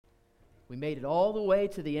We made it all the way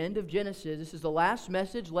to the end of Genesis. This is the last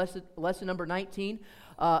message, lesson number 19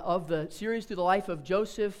 of the series through the life of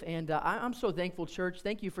Joseph. And I'm so thankful, church.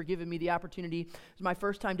 Thank you for giving me the opportunity. It's my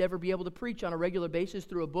first time to ever be able to preach on a regular basis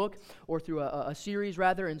through a book or through a series,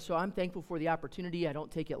 rather. And so I'm thankful for the opportunity. I don't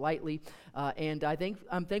take it lightly. And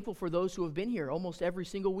I'm thankful for those who have been here almost every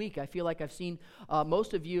single week. I feel like I've seen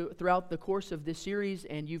most of you throughout the course of this series,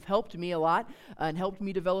 and you've helped me a lot and helped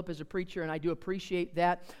me develop as a preacher, and I do appreciate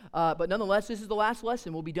that. But nonetheless, this is the last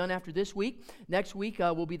lesson. We'll be done after this week. Next week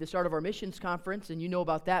will be the start of our missions conference, and you know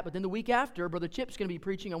about that. But then the week after, Brother Chip's going to be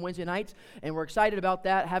preaching on Wednesday nights, and we're excited about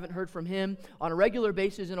that. Haven't heard from him on a regular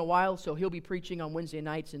basis in a while, so he'll be preaching on Wednesday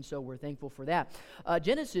nights, and so we're thankful for that.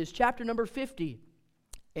 Genesis chapter number 50.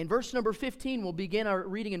 In verse number 15, we'll begin our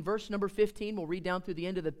reading in verse number 15. We'll read down through the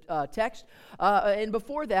end of the text. And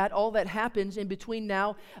before that, all that happens in between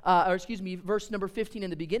now, verse number 15 in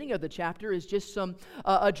the beginning of the chapter is just some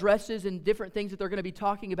addresses and different things that they're going to be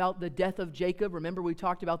talking about the death of Jacob. Remember, we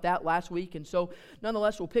talked about that last week. And so,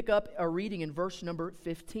 nonetheless, we'll pick up our reading in verse number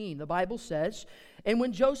 15. The Bible says, "And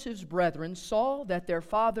when Joseph's brethren saw that their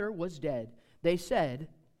father was dead, they said,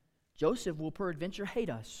 'Joseph will peradventure hate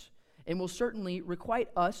us, and will certainly requite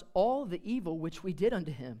us all the evil which we did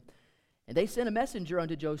unto him.' And they sent a messenger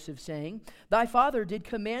unto Joseph, saying, 'Thy father did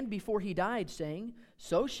command before he died, saying,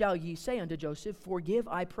 So shall ye say unto Joseph, Forgive,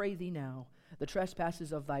 I pray thee now, the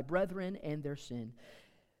trespasses of thy brethren and their sin.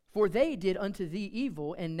 For they did unto thee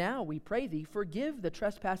evil, and now we pray thee, forgive the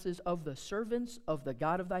trespasses of the servants of the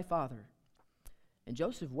God of thy father.' And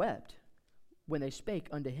Joseph wept when they spake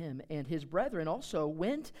unto him, and his brethren also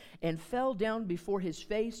went and fell down before his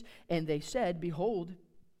face, and they said, Behold,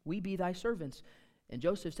 we be thy servants. And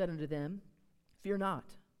Joseph said unto them, Fear not,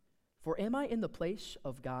 for am I in the place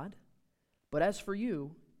of God? But as for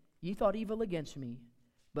you, ye thought evil against me,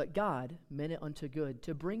 but God meant it unto good,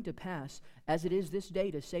 to bring to pass, as it is this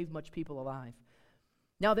day, to save much people alive.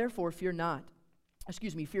 Now therefore fear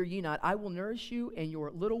ye not, I will nourish you and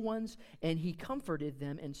your little ones. And he comforted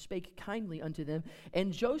them and spake kindly unto them.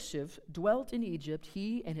 And Joseph dwelt in Egypt,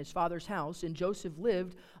 he and his father's house. And Joseph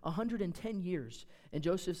lived 110 years. And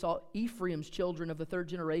Joseph saw Ephraim's children of the third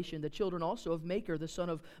generation. The children also of Machir, the son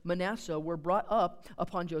of Manasseh, were brought up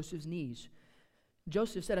upon Joseph's knees.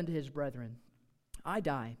 Joseph said unto his brethren, I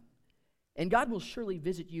die, and God will surely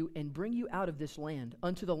visit you and bring you out of this land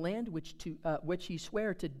unto the land which he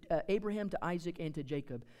sware to Abraham, to Isaac, and to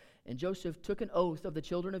Jacob. And Joseph took an oath of the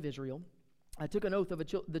children of Israel.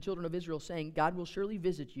 The children of Israel, saying, God will surely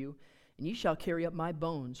visit you, and ye shall carry up my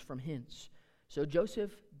bones from hence. So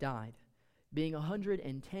Joseph died, being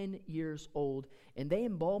 110 years old, and they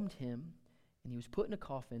embalmed him, and he was put in a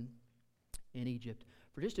coffin in Egypt."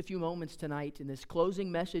 For just a few moments tonight, in this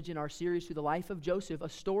closing message in our series through the life of Joseph, a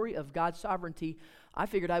story of God's sovereignty, I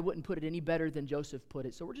figured I wouldn't put it any better than Joseph put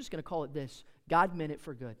it. So we're just going to call it this: God meant it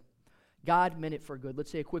for good. God meant it for good.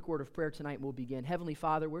 Let's say a quick word of prayer tonight and we'll begin. Heavenly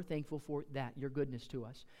Father, we're thankful for that, your goodness to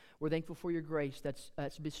us. We're thankful for your grace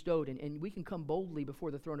that's bestowed, and we can come boldly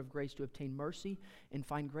before the throne of grace to obtain mercy and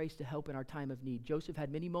find grace to help in our time of need. Joseph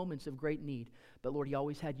had many moments of great need, but Lord, he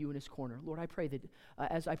always had you in his corner. Lord, I pray that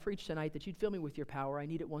as I preach tonight, that you'd fill me with your power. I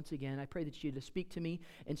need it once again. I pray that you'd speak to me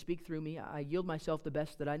and speak through me. I yield myself the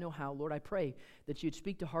best that I know how. Lord, I pray that you'd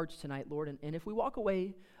speak to hearts tonight, Lord, and if we walk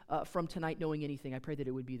away from tonight knowing anything, I pray that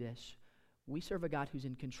it would be this: we serve a God who's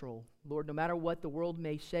in control. Lord, no matter what the world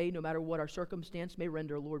may say, no matter what our circumstance may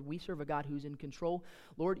render, Lord, we serve a God who's in control.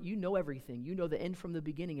 Lord, you know everything. You know the end from the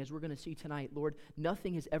beginning, as we're going to see tonight. Lord,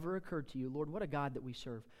 nothing has ever occurred to you. Lord, what a God that we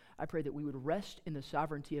serve. I pray that we would rest in the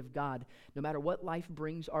sovereignty of God. No matter what life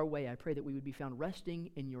brings our way, I pray that we would be found resting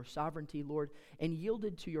in your sovereignty, Lord, and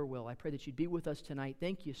yielded to your will. I pray that you'd be with us tonight.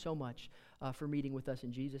 Thank you so much for meeting with us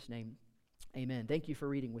in Jesus' name. Amen. Thank you for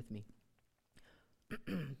reading with me.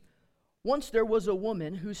 Once there was a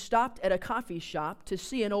woman who stopped at a coffee shop to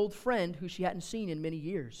see an old friend who she hadn't seen in many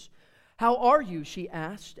years. "How are you?" she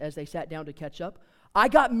asked as they sat down to catch up. "I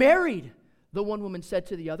got married," the one woman said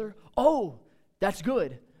to the other. "Oh, that's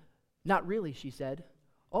good." "Not really," she said.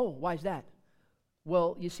 "Oh, why's that?"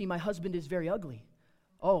 "Well, you see, my husband is very ugly."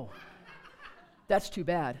 "Oh, that's too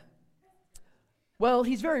bad." "Well,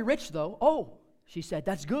 he's very rich though." "Oh," she said,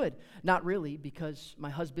 "that's good." "Not really, because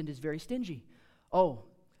my husband is very stingy." "Oh,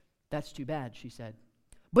 that's too bad," she said.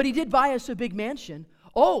 "But he did buy us a big mansion."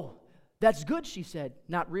 "Oh, that's good," she said.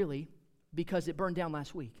 "Not really, because it burned down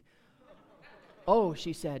last week." "Oh,"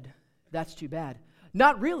 she said, "that's too bad."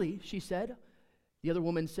 "Not really," she said. The other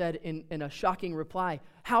woman said in a shocking reply,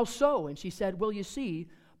 "How so?" And she said, "Well, you see,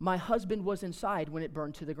 my husband was inside when it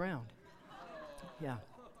burned to the ground."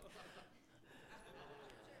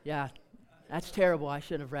 Yeah. That's terrible. I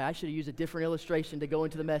shouldn't have read. I should have used a different illustration to go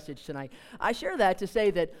into the message tonight. I share that to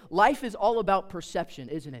say that life is all about perception,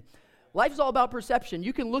 isn't it? Life is all about perception.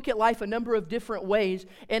 You can look at life a number of different ways,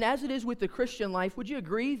 and as it is with the Christian life, would you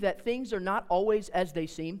agree that things are not always as they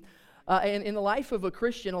seem? And in the life of a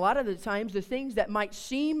Christian, a lot of the times, the things that might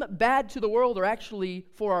seem bad to the world are actually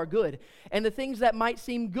for our good. And the things that might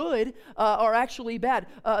seem good are actually bad.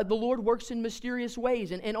 The Lord works in mysterious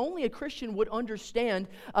ways. And only a Christian would understand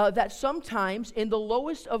that sometimes in the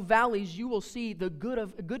lowest of valleys, you will see the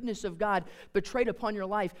goodness of God betrayed upon your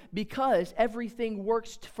life, because everything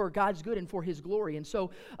works for God's good and for His glory. And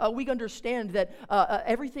so we understand that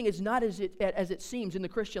everything is not as it seems in the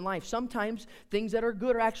Christian life. Sometimes things that are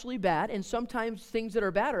good are actually bad, and sometimes things that are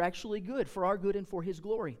bad are actually good for our good and for His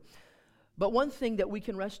glory. But one thing that we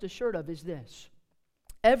can rest assured of is this: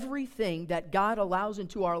 everything that God allows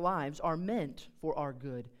into our lives are meant for our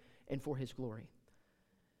good and for His glory.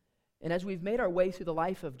 And as we've made our way through the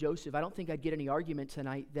life of Joseph, I don't think I'd get any argument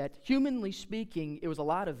tonight that, humanly speaking, it was a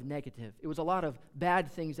lot of negative. It was a lot of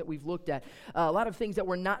bad things that we've looked at, a lot of things that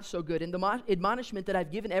were not so good. And the admonishment that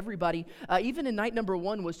I've given everybody, even in night number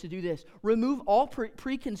 1, was to do this: remove all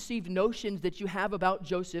preconceived notions that you have about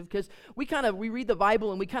Joseph, because we read the Bible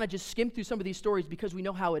and we kind of just skim through some of these stories because we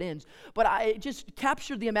know how it ends. But I just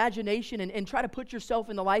capture the imagination and try to put yourself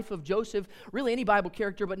in the life of Joseph, really any Bible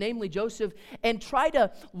character, but namely Joseph, and try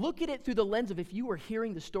to look at it through the lens of if you were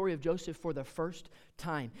hearing the story of Joseph for the first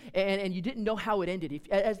time and you didn't know how it ended,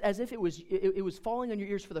 as if it was falling on your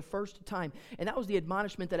ears for the first time. And that was the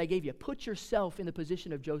admonishment that I gave you. Put yourself in the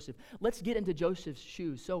position of Joseph. Let's get into Joseph's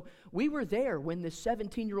shoes. So we were there when this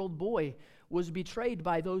 17-year-old boy was betrayed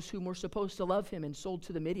by those who were supposed to love him and sold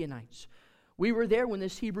to the Midianites. We were there when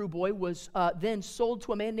this Hebrew boy was then sold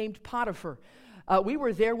to a man named Potiphar. We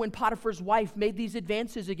were there when Potiphar's wife made these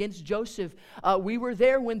advances against Joseph. We were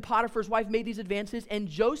there when Potiphar's wife made these advances, and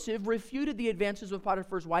Joseph refuted the advances of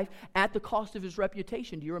Potiphar's wife at the cost of his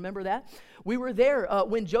reputation. Do you remember that? We were there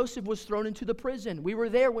when Joseph was thrown into the prison. We were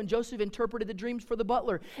there when Joseph interpreted the dreams for the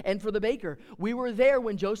butler and for the baker. We were there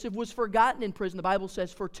when Joseph was forgotten in prison, the Bible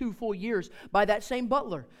says, for 2 full years by that same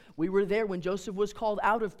butler. We were there when Joseph was called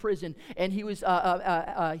out of prison and he was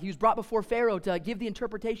brought before Pharaoh to give the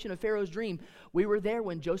interpretation of Pharaoh's dream. We were there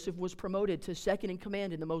when Joseph was promoted to second in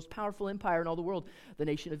command in the most powerful empire in all the world, the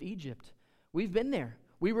nation of Egypt. We've been there.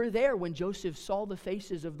 We were there when Joseph saw the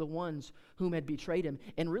faces of the ones whom had betrayed him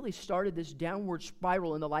and really started this downward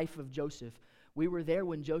spiral in the life of Joseph. We were there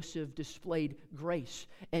when Joseph displayed grace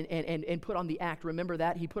and put on the act. Remember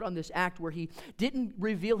that? He put on this act where he didn't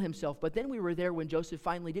reveal himself. But then we were there when Joseph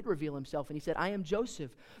finally did reveal himself. And he said, I am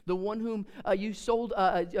Joseph, the one whom you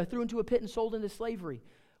threw into a pit and sold into slavery.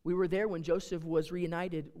 We were there when Joseph was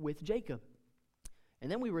reunited with Jacob. And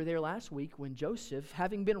then we were there last week when Joseph,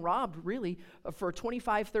 having been robbed really for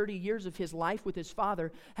 25, 30 years of his life with his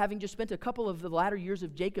father, having just spent a couple of the latter years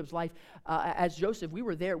of Jacob's life as Joseph, we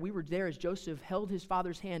were there as Joseph held his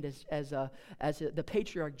father's hand as the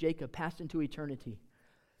patriarch Jacob passed into eternity.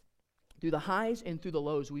 Through the highs and through the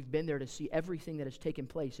lows, we've been there to see everything that has taken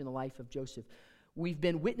place in the life of Joseph. We've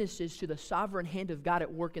been witnesses to the sovereign hand of God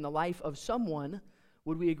at work in the life of someone,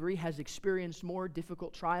 would we agree, has experienced more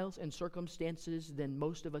difficult trials and circumstances than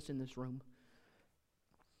most of us in this room.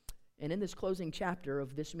 And in this closing chapter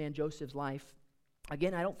of this man Joseph's life,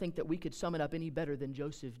 again, I don't think that we could sum it up any better than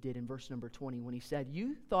Joseph did in verse number 20 when he said,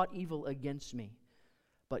 you thought evil against me,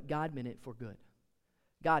 but God meant it for good.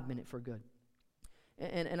 God meant it for good.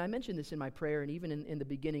 And I mentioned this in my prayer and even in the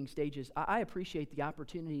beginning stages. I appreciate the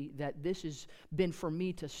opportunity that this has been for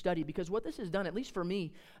me to study, because what this has done, at least for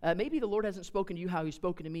me, maybe the Lord hasn't spoken to you how He's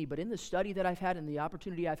spoken to me, but in the study that I've had and the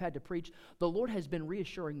opportunity I've had to preach, the Lord has been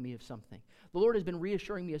reassuring me of something. The Lord has been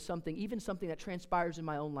reassuring me of something, even something that transpires in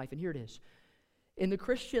my own life. And here it is. In the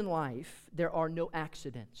Christian life, there are no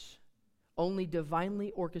accidents, only divinely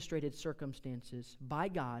orchestrated circumstances by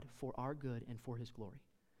God for our good and for His glory.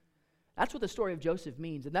 That's what the story of Joseph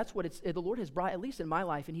means, and that's what the Lord has brought, at least in my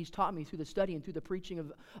life, and He's taught me through the study and through the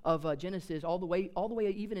preaching of Genesis all the way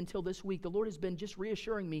even until this week. The Lord has been just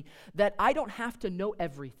reassuring me that I don't have to know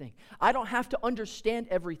everything. I don't have to understand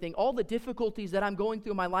everything. All the difficulties that I'm going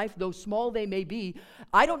through in my life, though small they may be,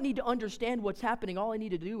 I don't need to understand what's happening. All I need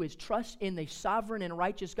to do is trust in the sovereign and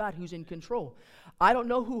righteous God who's in control. I don't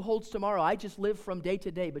know who holds tomorrow. I just live from day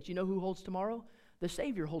to day, but you know who holds tomorrow? The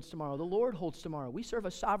Savior holds tomorrow. The Lord holds tomorrow. We serve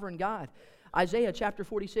a sovereign God. Isaiah chapter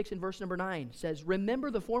 46 and verse number 9 says,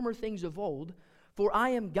 remember the former things of old, for I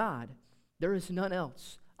am God. There is none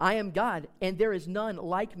else. I am God, and there is none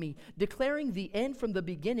like me, declaring the end from the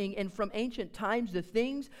beginning and from ancient times the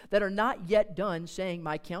things that are not yet done, saying,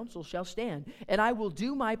 my counsel shall stand, and I will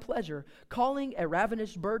do my pleasure, calling a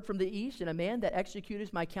ravenous bird from the east, and a man that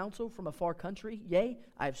executeth my counsel from a far country. Yea,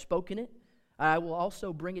 I have spoken it. I will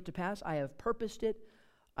also bring it to pass. I have purposed it.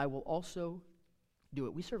 I will also do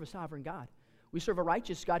it. We serve a sovereign God. We serve a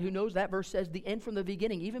righteous God who knows. That verse says the end from the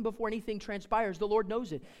beginning. Even before anything transpires, the Lord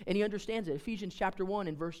knows it, and He understands it. Ephesians chapter 1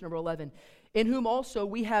 and verse number 11. In whom also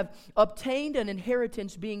we have obtained an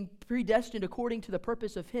inheritance, being predestined according to the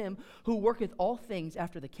purpose of Him who worketh all things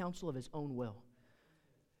after the counsel of His own will.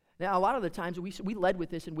 Now, a lot of the times, we led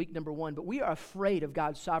with this in week number 1, but we are afraid of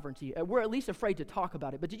God's sovereignty. We're at least afraid to talk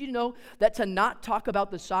about it. But did you know that to not talk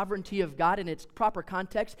about the sovereignty of God in its proper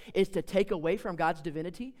context is to take away from God's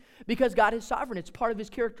divinity? Because God is sovereign. It's part of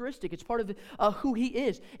His characteristic. It's part of who He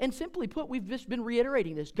is. And simply put, we've just been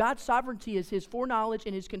reiterating this. God's sovereignty is His foreknowledge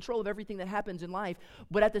and His control of everything that happens in life.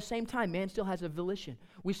 But at the same time, man still has a volition.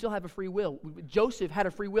 We still have a free will. Joseph had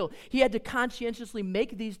a free will. He had to conscientiously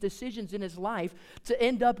make these decisions in his life to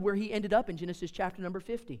end up where he ended up in Genesis chapter number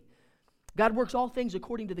 50. God works all things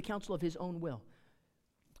according to the counsel of His own will.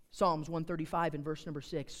 Psalms 135 and verse number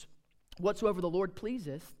 6. Whatsoever the Lord pleased,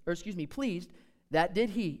 that did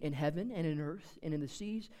He in heaven and in earth and in the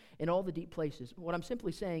seas and all the deep places. What I'm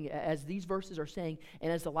simply saying, as these verses are saying,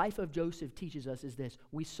 and as the life of Joseph teaches us, is this: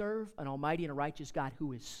 we serve an almighty and a righteous God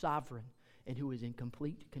who is sovereign and who is in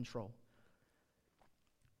complete control.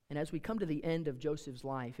 And as we come to the end of Joseph's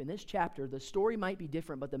life, in this chapter, the story might be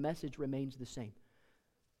different, but the message remains the same.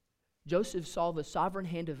 Joseph saw the sovereign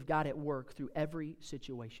hand of God at work through every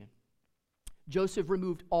situation. Joseph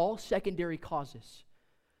removed all secondary causes.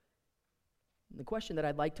 And the question that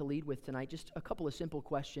I'd like to lead with tonight, just a couple of simple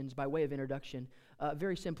questions by way of introduction.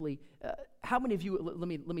 Very simply, how many of you, let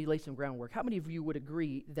me lay some groundwork. How many of you would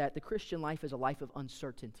agree that the Christian life is a life of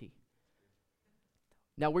uncertainty?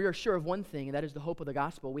 Now, we are sure of one thing, and that is the hope of the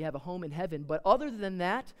gospel. We have a home in heaven. But other than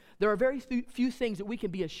that, there are very few things that we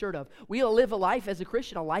can be assured of. We live a life as a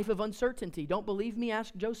Christian, a life of uncertainty. Don't believe me?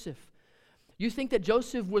 Ask Joseph. You think that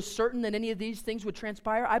Joseph was certain that any of these things would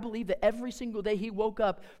transpire? I believe that every single day he woke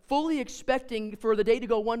up fully expecting for the day to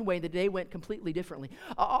go one way, the day went completely differently.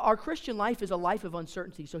 Our Christian life is a life of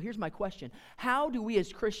uncertainty. So here's my question. How do we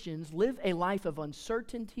as Christians live a life of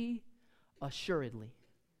uncertainty assuredly?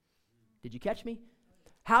 Did you catch me?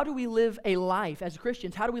 How do we live a life, as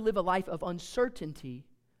Christians, how do we live a life of uncertainty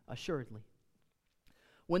assuredly?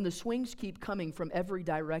 When the swings keep coming from every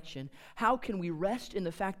direction, how can we rest in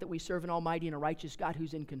the fact that we serve an almighty and a righteous God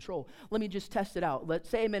who's in control? Let me just test it out. Let's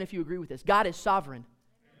say amen if you agree with this. God is sovereign.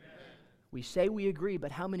 Amen. We say we agree,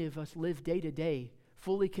 but how many of us live day to day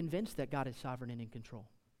fully convinced that God is sovereign and in control?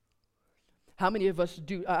 How many of us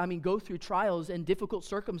go through trials and difficult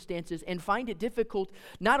circumstances and find it difficult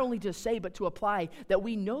not only to say but to apply that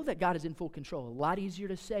we know that God is in full control? A lot easier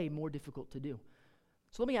to say, more difficult to do.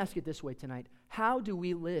 So let me ask it this way tonight. How do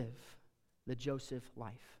we live the Joseph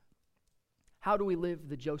life? How do we live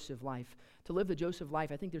the Joseph life? To live the Joseph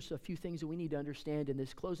life, I think there's a few things that we need to understand in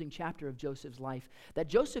this closing chapter of Joseph's life that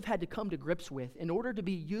Joseph had to come to grips with in order to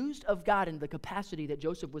be used of God in the capacity that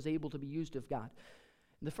Joseph was able to be used of God.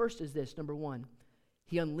 And the first is this, number one,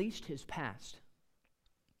 he unleashed his past.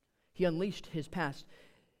 He unleashed his past.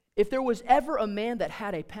 If there was ever a man that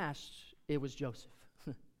had a past, it was Joseph.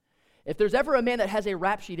 If there's ever a man that has a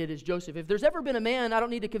rap sheet, it is Joseph. If there's ever been a man, I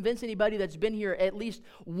don't need to convince anybody that's been here at least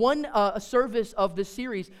one service of this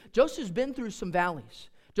series, Joseph's been through some valleys.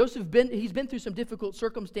 He's been through some difficult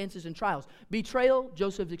circumstances and trials. Betrayal,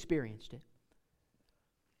 Joseph's experienced it.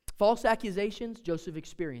 False accusations, Joseph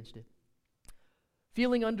experienced it.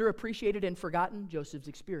 Feeling underappreciated and forgotten, Joseph's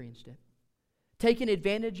experienced it. Taken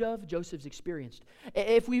advantage of, Joseph's experienced.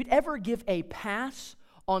 If we'd ever give a pass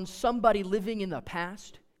on somebody living in the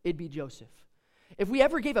past, it'd be Joseph. If we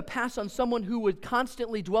ever gave a pass on someone who would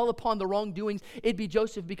constantly dwell upon the wrongdoings, it'd be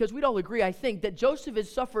Joseph, because we'd all agree, I think, that Joseph has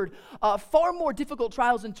suffered far more difficult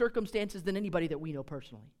trials and circumstances than anybody that we know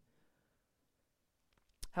personally.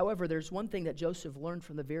 However, there's one thing that Joseph learned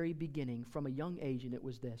from the very beginning, from a young age, and it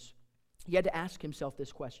was this. He had to ask himself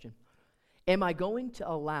this question: am I going to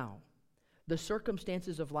allow the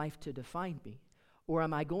circumstances of life to define me, or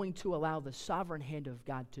am I going to allow the sovereign hand of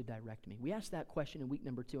God to direct me? We asked that question in week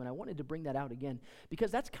number 2, and I wanted to bring that out again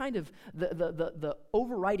because that's kind of the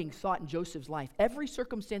overriding thought in Joseph's life. Every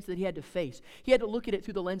circumstance that he had to face, he had to look at it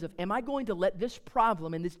through the lens of, am I going to let this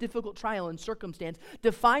problem and this difficult trial and circumstance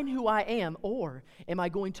define who I am, or am I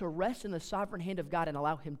going to rest in the sovereign hand of God and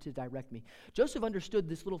allow Him to direct me? Joseph understood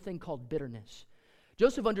this little thing called bitterness.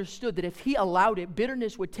 Joseph understood that if he allowed it,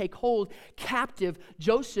 bitterness would take hold captive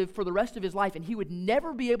Joseph for the rest of his life, and he would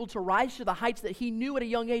never be able to rise to the heights that he knew at a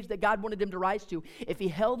young age that God wanted him to rise to if he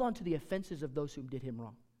held on to the offenses of those who did him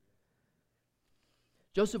wrong.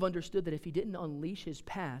 Joseph understood that if he didn't unleash his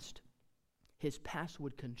past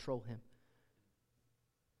would control him.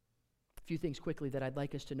 A few things quickly that I'd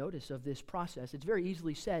like us to notice of this process. It's very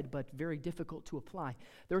easily said, but very difficult to apply.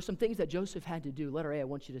 There are some things that Joseph had to do. Letter A, I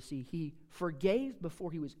want you to see. He forgave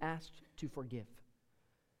before he was asked to forgive.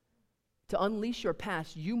 To unleash your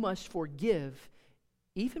past, you must forgive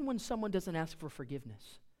even when someone doesn't ask for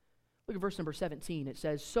forgiveness. Look at verse number 17. It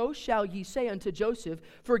says, "So shall ye say unto Joseph,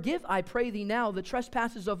 Forgive, I pray thee now, the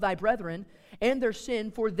trespasses of thy brethren and their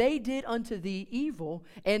sin, for they did unto thee evil.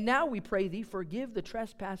 And now we pray thee, forgive the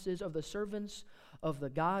trespasses of the servants of the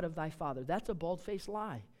God of thy father." That's a bald-faced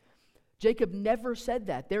lie. Jacob never said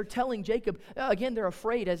that. They're telling Jacob, again, they're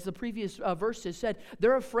afraid, as the previous verse has said,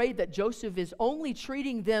 they're afraid that Joseph is only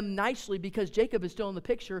treating them nicely because Jacob is still in the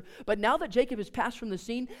picture. But now that Jacob has passed from the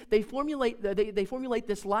scene, they formulate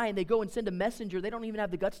this lie, and they go and send a messenger. They don't even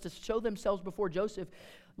have the guts to show themselves before Joseph.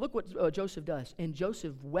 Look what Joseph does. "And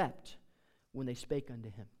Joseph wept when they spake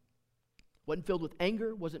unto him." Wasn't filled with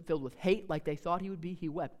anger, wasn't filled with hate like they thought he would be. He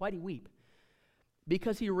wept. Why'd he weep?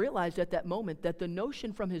 Because he realized at that moment that the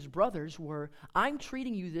notion from his brothers were, I'm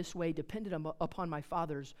treating you this way dependent upon my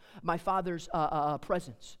father's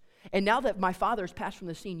presence. And now that my father has passed from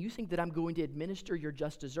the scene, you think that I'm going to administer your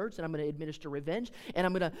just deserts, and I'm going to administer revenge, and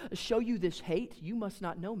I'm going to show you this hate? You must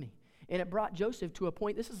not know me. And it brought Joseph to a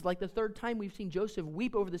point, this is like the third time we've seen Joseph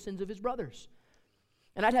weep over the sins of his brothers.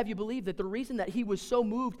 And I'd have you believe that the reason that he was so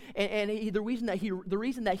moved, the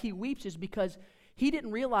reason that he weeps is because he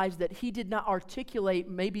didn't realize that he did not articulate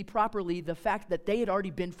maybe properly the fact that they had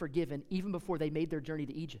already been forgiven even before they made their journey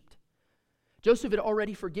to Egypt. Joseph had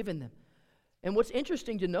already forgiven them. And what's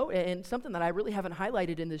interesting to note, and something that I really haven't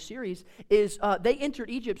highlighted in this series, is they entered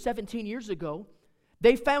Egypt 17 years ago.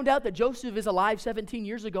 They found out that Joseph is alive 17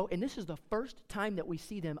 years ago, and this is the first time that we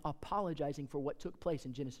see them apologizing for what took place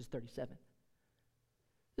in Genesis 37.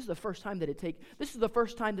 This is the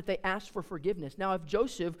first time that they asked for forgiveness. Now, if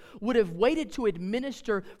Joseph would have waited to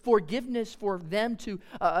administer forgiveness for them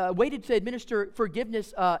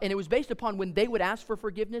and it was based upon when they would ask for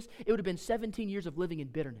forgiveness, it would have been 17 years of living in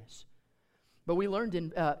bitterness. But we learned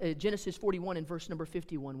in Genesis 41 in verse number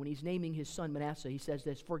 51, when he's naming his son Manasseh, he says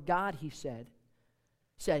this, "For God," he said,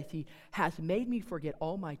 "He hath made me forget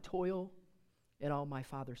all my toil and all my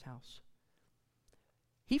father's house."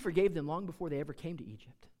 He forgave them long before they ever came to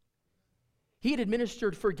Egypt. He had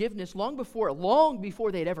administered forgiveness long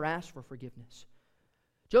before they had ever asked for forgiveness.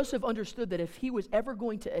 Joseph understood that if he was ever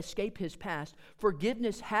going to escape his past,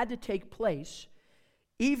 forgiveness had to take place,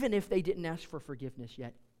 even if they didn't ask for forgiveness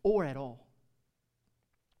yet, or at all.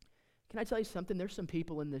 Can I tell you something? There's some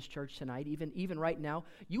people in this church tonight, even right now,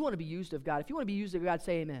 you want to be used of God. If you want to be used of God,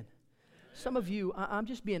 say amen. Some of you, I'm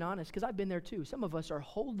just being honest, because I've been there too. Some of us are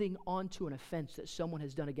holding on to an offense that someone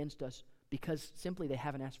has done against us because simply they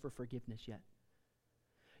haven't asked for forgiveness yet.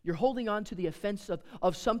 You're holding on to the offense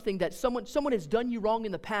of something that someone has done you wrong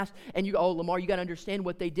in the past, and you go, "Oh, Lamar, you got to understand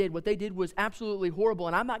what they did. What they did was absolutely horrible,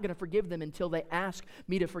 and I'm not going to forgive them until they ask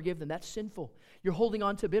me to forgive them." That's sinful. You're holding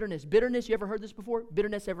on to bitterness. Bitterness, you ever heard this before?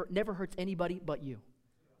 Bitterness never hurts anybody but you.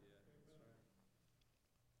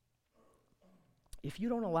 If you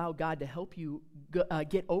don't allow God to help you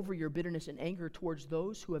get over your bitterness and anger towards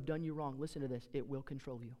those who have done you wrong, listen to this, it will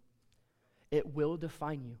control you. It will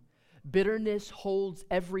define you. Bitterness holds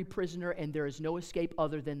every prisoner, and there is no escape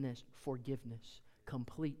other than this: forgiveness,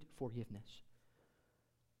 complete forgiveness.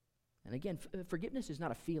 And again, forgiveness is not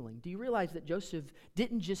a feeling. Do you realize that Joseph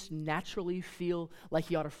didn't just naturally feel like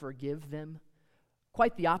he ought to forgive them?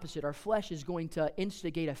 Quite the opposite. Our flesh is going to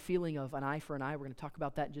instigate a feeling of an eye for an eye. We're going to talk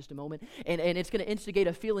about that in just a moment. And it's going to instigate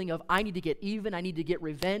a feeling of, I need to get even, I need to get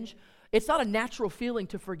revenge. It's not a natural feeling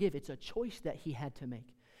to forgive. It's a choice that he had to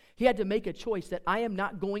make. He had to make a choice that I am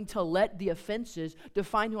not going to let the offenses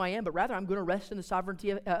define who I am, but rather I'm going to rest in the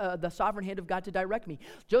sovereignty of the sovereign hand of God to direct me.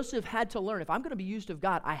 Joseph had to learn, if I'm going to be used of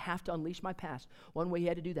God, I have to unleash my past. One way he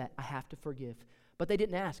had to do that, I have to forgive. But they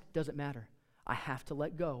didn't ask. Doesn't matter. I have to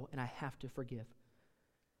let go, and I have to forgive.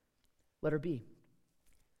 Letter B.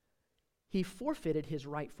 He forfeited his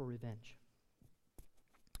right for revenge.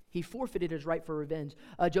 He forfeited his right for revenge.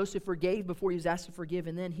 Joseph forgave before he was asked to forgive,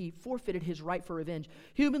 and then he forfeited his right for revenge.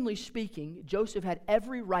 Humanly speaking, Joseph had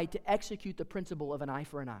every right to execute the principle of an eye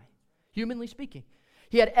for an eye. Humanly speaking.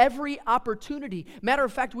 He had every opportunity. Matter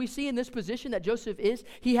of fact, we see in this position that Joseph is,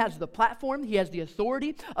 he has the platform, he has the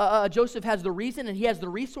authority. Joseph has the reason, and he has the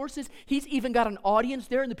resources. He's even got an audience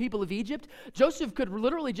there in the people of Egypt. Joseph could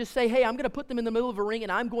literally just say, hey, I'm going to put them in the middle of a ring,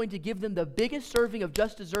 and I'm going to give them the biggest serving of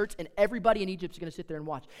just desserts, and everybody in Egypt is going to sit there and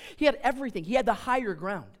watch. He had everything. He had the higher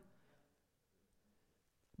ground.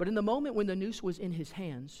 But in the moment when the noose was in his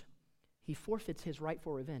hands, he forfeits his right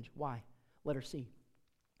for revenge. Why? Letter C.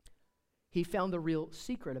 He found the real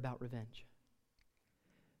secret about revenge.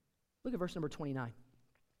 Look at verse number 29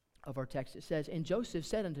 of our text. It says, and Joseph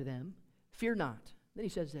said unto them, fear not. Then he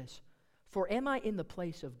says this, for am I in the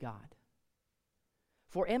place of God?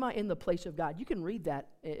 For am I in the place of God? You can read that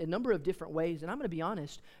a number of different ways, and I'm going to be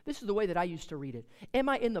honest, this is the way that I used to read it. Am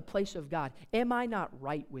I in the place of God? Am I not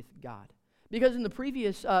right with God? Because in the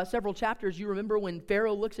previous several chapters, you remember when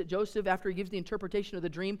Pharaoh looks at Joseph after he gives the interpretation of the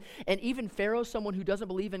dream, and even Pharaoh, someone who doesn't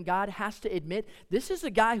believe in God, has to admit, this is a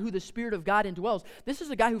guy who the Spirit of God indwells. This is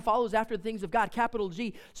a guy who follows after the things of God, capital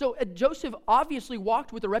G. So Joseph obviously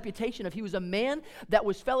walked with a reputation of he was a man that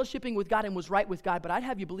was fellowshipping with God and was right with God, but I'd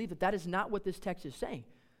have you believe that that is not what this text is saying.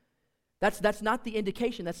 That's not the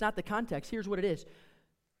indication. That's not the context. Here's what it is.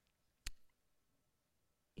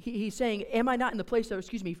 He's saying, am I not in the place of,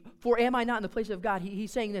 for am I not in the place of God?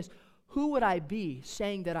 He's saying this, who would I be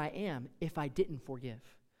saying that I am if I didn't forgive?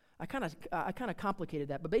 I kind of complicated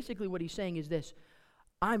that, but basically what he's saying is this,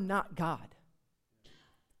 I'm not God.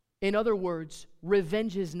 In other words,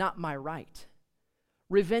 revenge is not my right.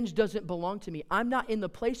 Revenge doesn't belong to me. I'm not in the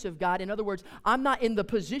place of God. In other words, I'm not in the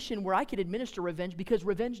position where I could administer revenge because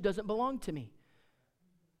revenge doesn't belong to me.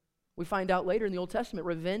 We find out later in the Old Testament,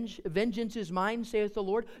 vengeance is mine, saith the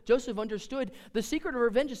Lord. Joseph understood the secret of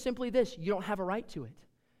revenge is simply this, you don't have a right to it.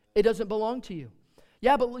 It doesn't belong to you.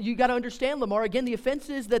 Yeah, but you got to understand, Lamar, again, the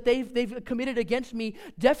offenses that they've committed against me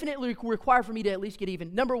definitely require for me to at least get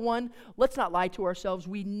even. Number one, let's not lie to ourselves.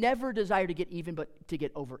 We never desire to get even, but to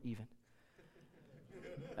get over even.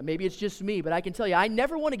 Maybe it's just me, but I can tell you, I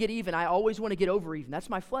never want to get even. I always want to get over even. That's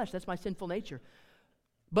my flesh. That's my sinful nature.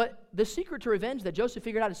 But the secret to revenge that Joseph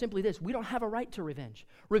figured out is simply this. We don't have a right to revenge.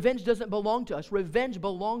 Revenge doesn't belong to us. Revenge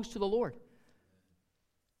belongs to the Lord.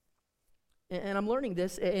 And I'm learning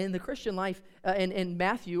this in the Christian life. In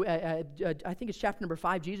Matthew, I think it's chapter number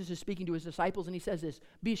 5, Jesus is speaking to his disciples, and he says this,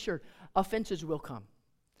 be sure, offenses will come.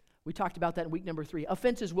 We talked about that in week number 3.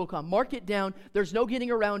 Offenses will come. Mark it down. There's no getting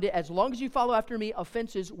around it. As long as you follow after me,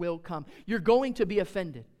 offenses will come. You're going to be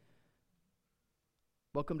offended.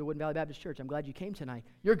 Welcome to Woodland Valley Baptist Church. I'm glad you came tonight.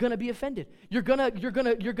 You're going to be offended. You're going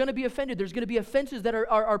to be offended. There's going to be offenses that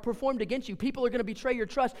are performed against you. People are going to betray your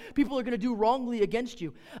trust. People are going to do wrongly against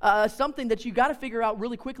you. Something that you got to figure out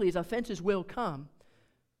really quickly is offenses will come,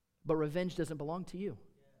 but revenge doesn't belong to you.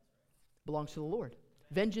 It belongs to the Lord.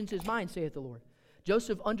 Vengeance is mine, saith the Lord.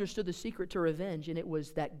 Joseph understood the secret to revenge, and it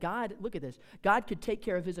was that God, look at this, God could take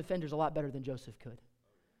care of his offenders a lot better than Joseph could.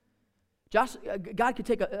 God could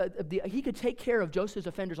he could take care of Joseph's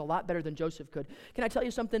offenders a lot better than Joseph could. Can I tell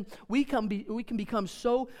you something? We can become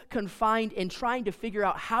so confined in trying to figure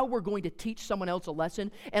out how we're going to teach someone else a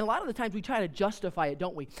lesson, and a lot of the times we try to justify it,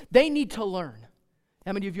 don't we? They need to learn.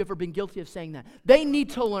 How many of you have ever been guilty of saying that? They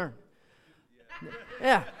need to learn.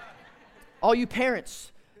 Yeah. All you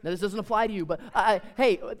parents. Now, this doesn't apply to you, but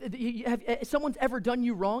hey, have someone's ever done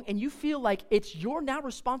you wrong and you feel like it's your now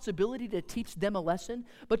responsibility to teach them a lesson,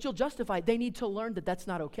 but you'll justify it. They need to learn that that's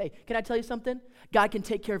not okay. Can I tell you something? God can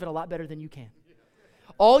take care of it a lot better than you can.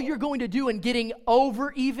 All you're going to do in getting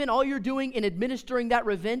over even, all you're doing in administering that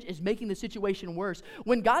revenge is making the situation worse.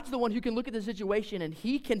 When God's the one who can look at the situation and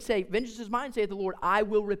he can say, vengeance is mine, saith the Lord, I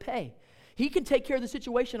will repay. He can take care of the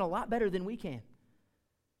situation a lot better than we can.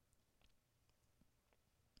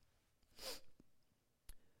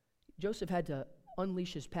 Joseph had to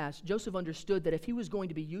unleash his past. Joseph understood that if he was going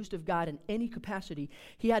to be used of God in any capacity,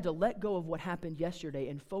 he had to let go of what happened yesterday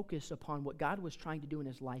and focus upon what God was trying to do in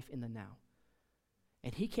his life in the now.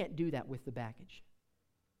 And he can't do that with the baggage.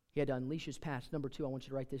 He had to unleash his past. Number 2, I want you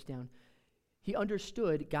to write this down. He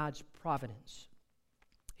understood God's providence.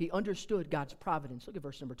 He understood God's providence. Look at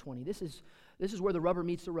verse number 20. This is where the rubber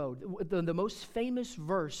meets the road. The most famous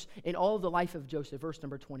verse in all of the life of Joseph, verse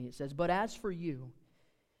number 20, it says, but as for you,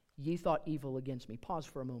 ye thought evil against me. Pause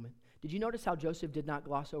for a moment. Did you notice how Joseph did not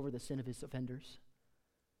gloss over the sin of his offenders?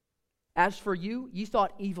 As for you, ye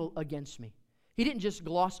thought evil against me. He didn't just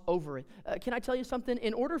gloss over it. Can I tell you something?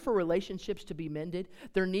 In order for relationships to be mended,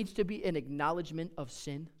 there needs to be an acknowledgement of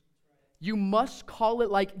sin. You must call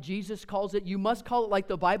it like Jesus calls it. You must call it like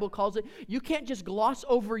the Bible calls it. You can't just gloss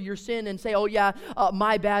over your sin and say, oh yeah,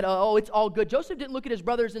 my bad, oh, it's all good. Joseph didn't look at his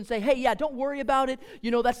brothers and say, hey, yeah, don't worry about it.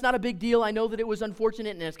 You know, that's not a big deal. I know that it was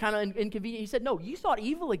unfortunate and it's kind of inconvenient. He said, no, you thought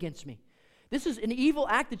evil against me. This is an evil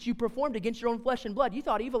act that you performed against your own flesh and blood. You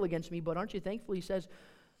thought evil against me, but aren't you thankful? He says,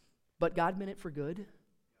 but God meant it for good.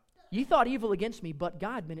 You thought evil against me, but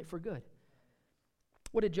God meant it for good.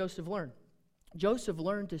 What did Joseph learn? Joseph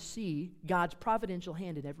learned to see God's providential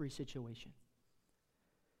hand in every situation.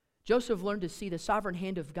 Joseph learned to see the sovereign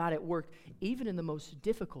hand of God at work even in the most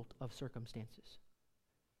difficult of circumstances.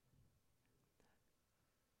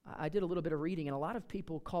 I did a little bit of reading, and a lot of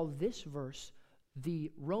people call this verse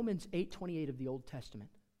the Romans 8:28 of the Old Testament.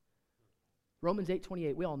 Romans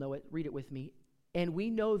 8:28, we all know it. Read it with me. And we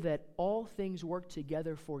know that all things work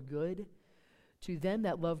together for good to them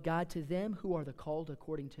that love God, to them who are the called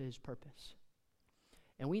according to His purpose.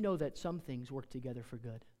 And we know that some things work together for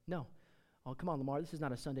good. No. Oh, come on, Lamar, this is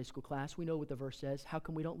not a Sunday school class. We know what the verse says. How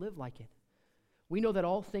come we don't live like it? We know that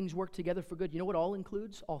all things work together for good. You know what all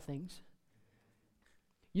includes? All things.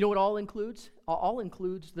 You know what all includes? All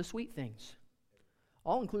includes the sweet things.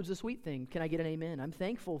 All includes the sweet thing. Can I get an amen? I'm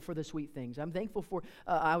thankful for the sweet things. I'm thankful for,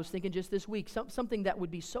 I was thinking just this week, something that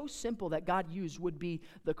would be so simple that God used would be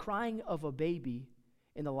the crying of a baby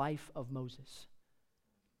in the life of Moses.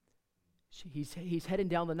 He's heading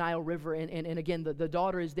down the Nile River, and again, the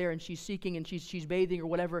daughter is there, and she's seeking, and she's bathing or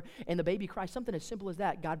whatever, and the baby cries. Something as simple as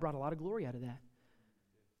that. God brought a lot of glory out of that.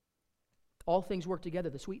 All things work together,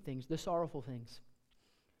 the sweet things, the sorrowful things.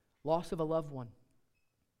 Loss of a loved one.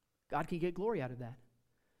 God can get glory out of that.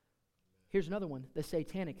 Here's another one, the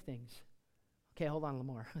satanic things. Okay, hold on,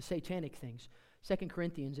 Lamar. The satanic things. 2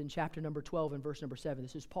 Corinthians in chapter number 12 and verse number 7.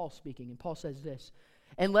 This is Paul speaking, and Paul says this.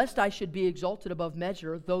 And lest I should be exalted above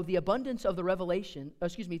measure, though the abundance of the revelation,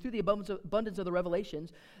 through the abundance of the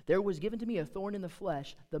revelations, there was given to me a thorn in the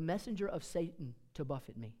flesh, the messenger of Satan to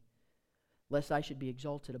buffet me. Lest I should be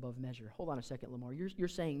exalted above measure. Hold on a second, Lamar. You're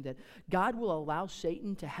saying that God will allow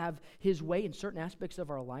Satan to have his way in certain aspects of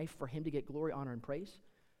our life for him to get glory, honor, and praise?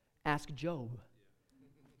 Ask Job.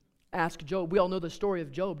 Ask Job. We all know the story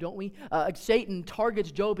of Job, don't we? Satan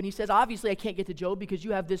targets Job, and he says, obviously I can't get to Job because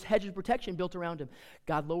you have this hedge of protection built around him.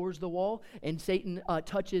 God lowers the wall, and Satan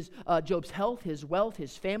touches Job's health, his wealth,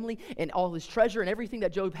 his family, and all his treasure and everything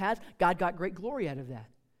that Job has. God got great glory out of that.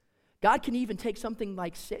 God can even take something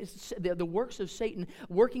like the works of Satan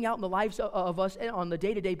working out in the lives of us on the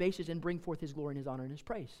day-to-day basis and bring forth His glory and His honor and His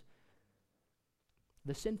praise.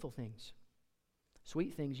 The sinful things.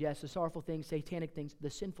 Sweet things, yes. The sorrowful things, satanic things,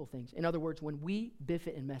 the sinful things. In other words, when we biff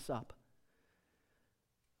it and mess up,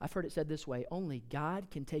 I've heard it said this way, only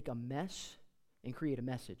God can take a mess and create a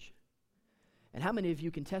message. And how many of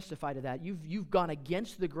you can testify to that? You've gone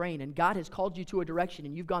against the grain, and God has called you to a direction,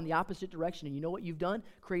 and you've gone the opposite direction, and you know what you've done?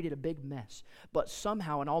 Created a big mess. But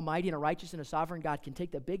somehow an almighty and a righteous and a sovereign God can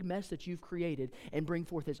take the big mess that you've created and bring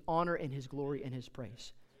forth His honor and His glory and His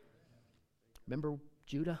praise. Remember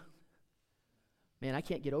Judah? Man, I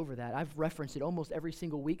can't get over that. I've referenced it almost every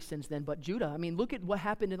single week since then. But Judah, I mean, look at what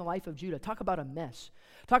happened in the life of Judah. Talk about a mess.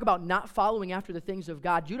 Talk about not following after the things of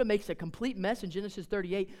God. Judah makes a complete mess in Genesis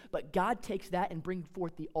 38, but God takes that and brings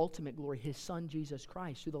forth the ultimate glory, His Son, Jesus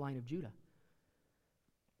Christ, through the line of Judah.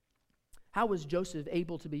 How was Joseph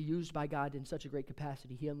able to be used by God in such a great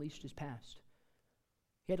capacity? He unleashed his past.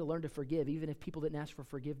 He had to learn to forgive, even if people didn't ask for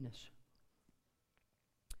forgiveness.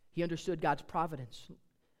 He understood God's providence.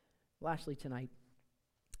 Lastly tonight,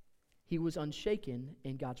 he was unshaken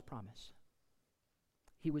in God's promise.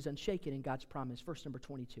 He was unshaken in God's promise. Verse number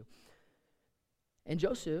 22. And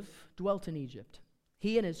Joseph dwelt in Egypt,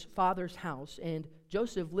 he and his father's house, and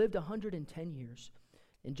Joseph lived 110 years.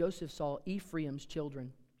 And Joseph saw Ephraim's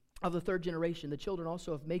children of the third generation. The children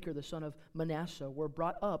also of Machir, the son of Manasseh, were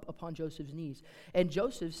brought up upon Joseph's knees. And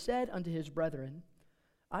Joseph said unto his brethren,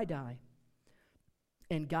 I die,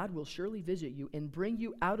 and God will surely visit you and bring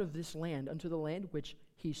you out of this land unto the land which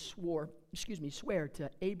He swear to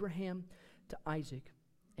Abraham, to Isaac,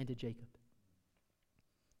 and to Jacob.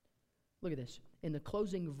 Look at this. In the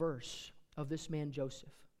closing verse of this man Joseph,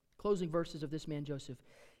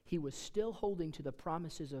 he was still holding to the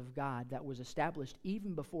promises of God that was established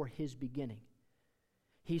even before his beginning.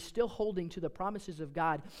 He's still holding to the promises of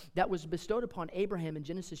God that was bestowed upon Abraham in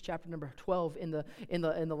Genesis chapter number 12 in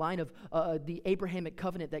the line of the Abrahamic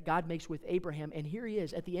covenant that God makes with Abraham. And here he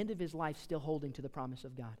is at the end of his life still holding to the promise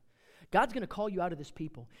of God. God's going to call you out of this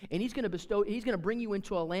people, and He's going to bring you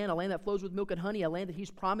into a land that flows with milk and honey, a land that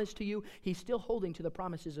He's promised to you. He's still holding to the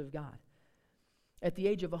promises of God. At the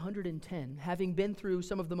age of 110, having been through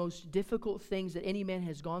some of the most difficult things that any man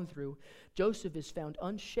has gone through, Joseph is found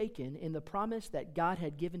unshaken in the promise that God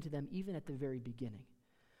had given to them even at the very beginning.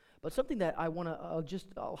 But something that I want to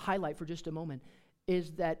I'll highlight for just a moment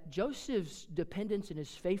is that Joseph's dependence and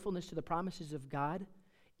his faithfulness to the promises of God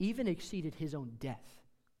even exceeded his own death.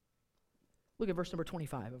 Look at verse number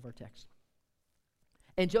 25 of our text.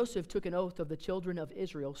 And Joseph took an oath of the children of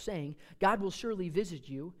Israel, saying, God will surely visit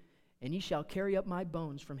you, and ye shall carry up my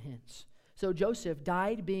bones from hence. So Joseph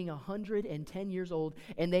died being 110 years old,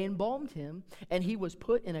 and they embalmed him, and he was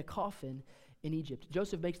put in a coffin in Egypt.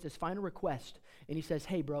 Joseph makes this final request, and he says,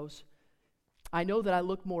 hey, bros, I know that I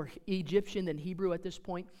look more Egyptian than Hebrew at this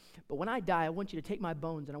point, but when I die, I want you to take my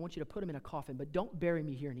bones, and I want you to put them in a coffin, but don't bury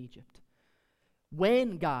me here in Egypt.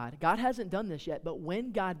 When God hasn't done this yet, but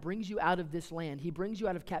when God brings you out of this land, he brings you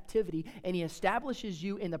out of captivity, and he establishes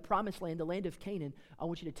you in the promised land, the land of Canaan, I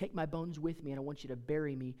want you to take my bones with me, and I want you to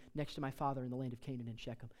bury me next to my father in the land of Canaan in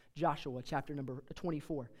Shechem. Joshua chapter number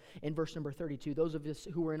 24 and verse number 32. Those of us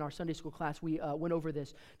who were in our Sunday school class, we went over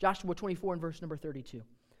this. Joshua 24 and verse number 32.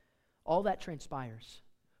 All that transpires.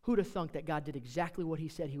 Who'd have thunk that God did exactly what he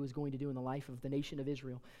said he was going to do in the life of the nation of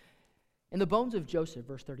Israel? And the bones of Joseph,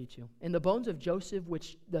 verse 32, and the bones of Joseph,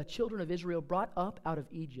 which the children of Israel brought up out of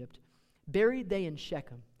Egypt, buried they in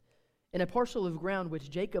Shechem, in a parcel of ground which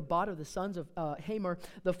Jacob bought of the sons of Hamor,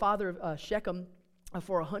 the father of Shechem,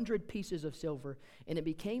 for 100 pieces of silver, and it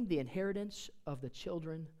became the inheritance of the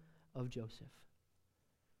children of Joseph.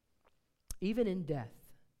 Even in death,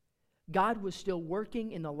 God was still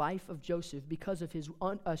working in the life of Joseph because of his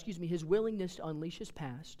willingness to unleash his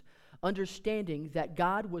past, understanding that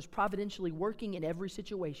God was providentially working in every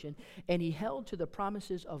situation, and he held to the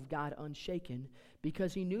promises of God unshaken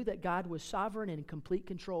because he knew that God was sovereign and in complete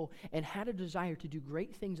control and had a desire to do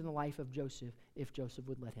great things in the life of Joseph if Joseph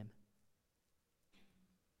would let him.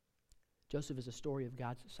 Joseph is a story of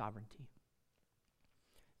God's sovereignty.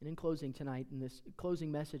 And in closing tonight, in this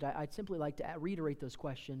closing message, I'd simply like to reiterate those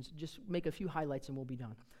questions, just make a few highlights and we'll be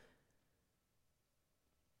done.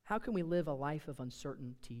 How can we live a life of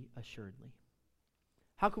uncertainty assuredly?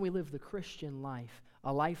 How can we live the Christian life,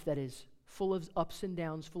 a life that is full of ups and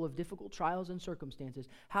downs, full of difficult trials and circumstances?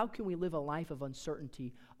 How can we live a life of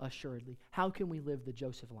uncertainty assuredly? How can we live the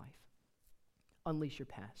Joseph life? Unleash your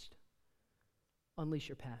past. Unleash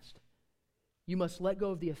your past. You must let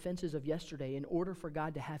go of the offenses of yesterday in order for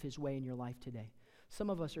God to have his way in your life today. Some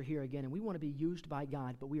of us are here again, and we want to be used by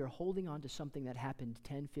God, but we are holding on to something that happened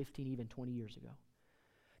 10, 15, even 20 years ago.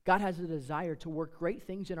 God has a desire to work great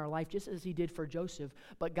things in our life, just as he did for Joseph,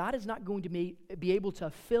 but God is not going to be able to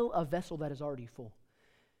fill a vessel that is already full.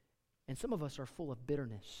 And some of us are full of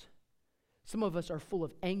bitterness. Some of us are full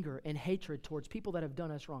of anger and hatred towards people that have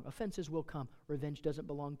done us wrong. Offenses will come. Revenge doesn't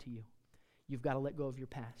belong to you. You've got to let go of your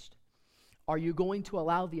past. Are you going to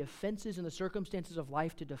allow the offenses and the circumstances of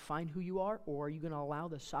life to define who you are, or are you going to allow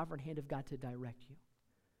the sovereign hand of God to direct you?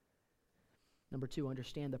 Number two,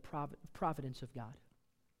 understand the providence of God.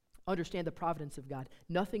 Understand the providence of God.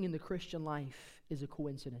 Nothing in the Christian life is a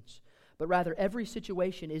coincidence, but rather every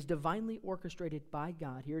situation is divinely orchestrated by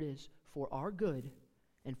God. Here it is, for our good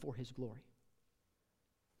and for his glory.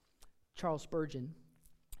 Charles Spurgeon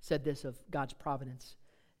said this of God's providence: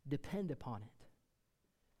 depend upon it.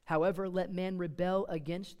 However, let man rebel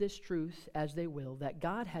against this truth as they will, that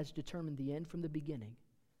God has determined the end from the beginning.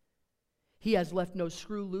 He has left no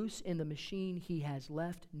screw loose in the machine. He has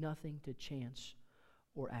left nothing to chance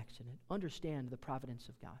or accident. Understand the providence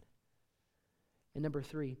of God. And number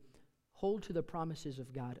three, hold to the promises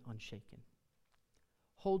of God unshaken.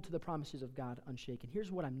 Hold to the promises of God unshaken.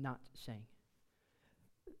 Here's what I'm not saying.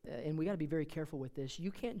 And we got to be very careful with this. You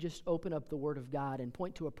can't just open up the Word of God and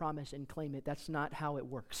point to a promise and claim it. That's not how it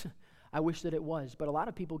works. I wish that it was. But a lot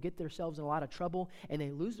of people get themselves in a lot of trouble, and they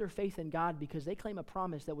lose their faith in God because they claim a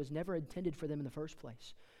promise that was never intended for them in the first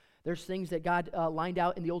place. There's things that God lined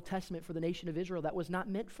out in the Old Testament for the nation of Israel that was not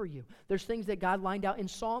meant for you. There's things that God lined out in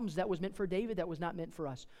Psalms that was meant for David that was not meant for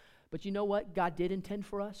us. But you know what God did intend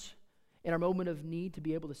for us? In our moment of need, to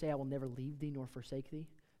be able to say, I will never leave thee nor forsake thee.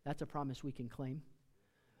 That's a promise we can claim.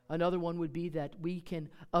 Another one would be that we can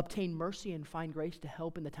obtain mercy and find grace to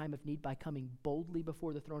help in the time of need by coming boldly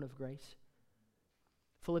before the throne of grace.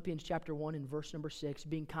 Philippians chapter 1 and verse number 6,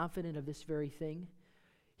 being confident of this very thing,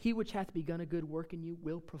 he which hath begun a good work in you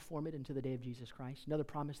will perform it unto the day of Jesus Christ. Another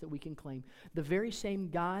promise that we can claim. The very same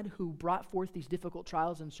God who brought forth these difficult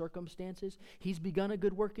trials and circumstances, he's begun a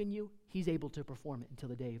good work in you, he's able to perform it until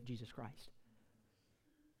the day of Jesus Christ.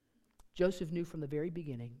 Joseph knew from the very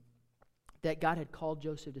beginning that God had called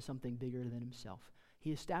Joseph to something bigger than himself.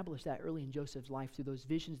 He established that early in Joseph's life through those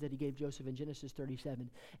visions that he gave Joseph in Genesis 37.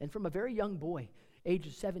 And from a very young boy, age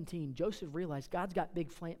of 17, Joseph realized God's got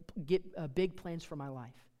big plans for my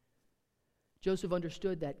life. Joseph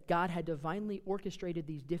understood that God had divinely orchestrated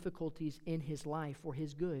these difficulties in his life for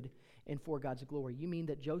his good and for God's glory. You mean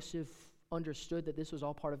that Joseph understood that this was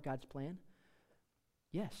all part of God's plan?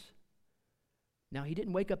 Yes. Now, he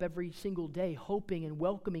didn't wake up every single day hoping and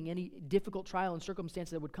welcoming any difficult trial and circumstance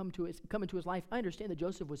that would come into his life. I understand that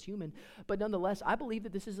Joseph was human, but nonetheless, I believe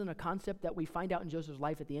that this isn't a concept that we find out in Joseph's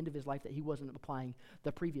life at the end of his life that he wasn't applying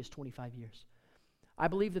the previous 25 years. I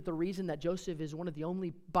believe that the reason that Joseph is one of the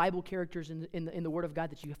only Bible characters in the Word of God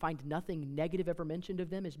that you find nothing negative ever mentioned of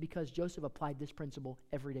them is because Joseph applied this principle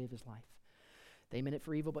every day of his life. They meant it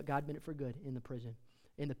for evil, but God meant it for good in the prison,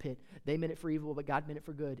 in the pit. They meant it for evil, but God meant it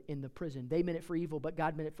for good in the prison. They meant it for evil, but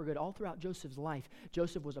God meant it for good. All throughout Joseph's life,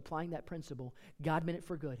 Joseph was applying that principle. God meant it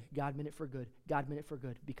for good. God meant it for good. God meant it for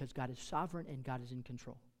good because God is sovereign and God is in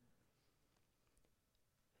control.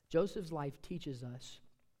 Joseph's life teaches us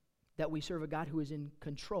that we serve a God who is in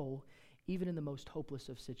control even in the most hopeless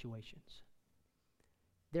of situations.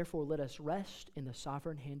 Therefore, let us rest in the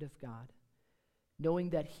sovereign hand of God, knowing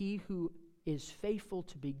that he who is faithful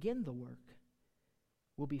to begin the work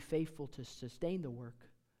will be faithful to sustain the work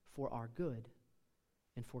for our good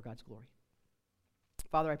and for God's glory.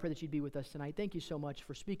 Father, I pray that you'd be with us tonight. Thank you so much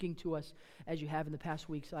for speaking to us as you have in the past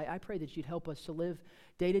weeks. I pray that you'd help us to live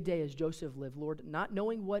day to day as Joseph lived, Lord, not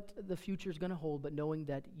knowing what the future is going to hold, but knowing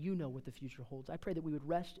that you know what the future holds. I pray that we would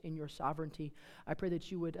rest in your sovereignty. I pray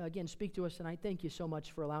that you would, again, speak to us tonight. Thank you so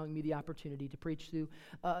much for allowing me the opportunity to preach through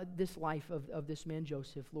this life of this man,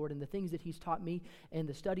 Joseph, Lord, and the things that he's taught me and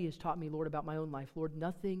the study has taught me, Lord, about my own life. Lord,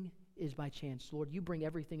 nothing is by chance. Lord, you bring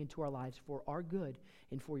everything into our lives for our good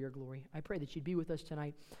and for your glory. I pray that you'd be with us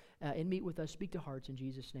tonight and meet with us. Speak to hearts in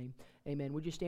Jesus' name. Amen. Would you stand?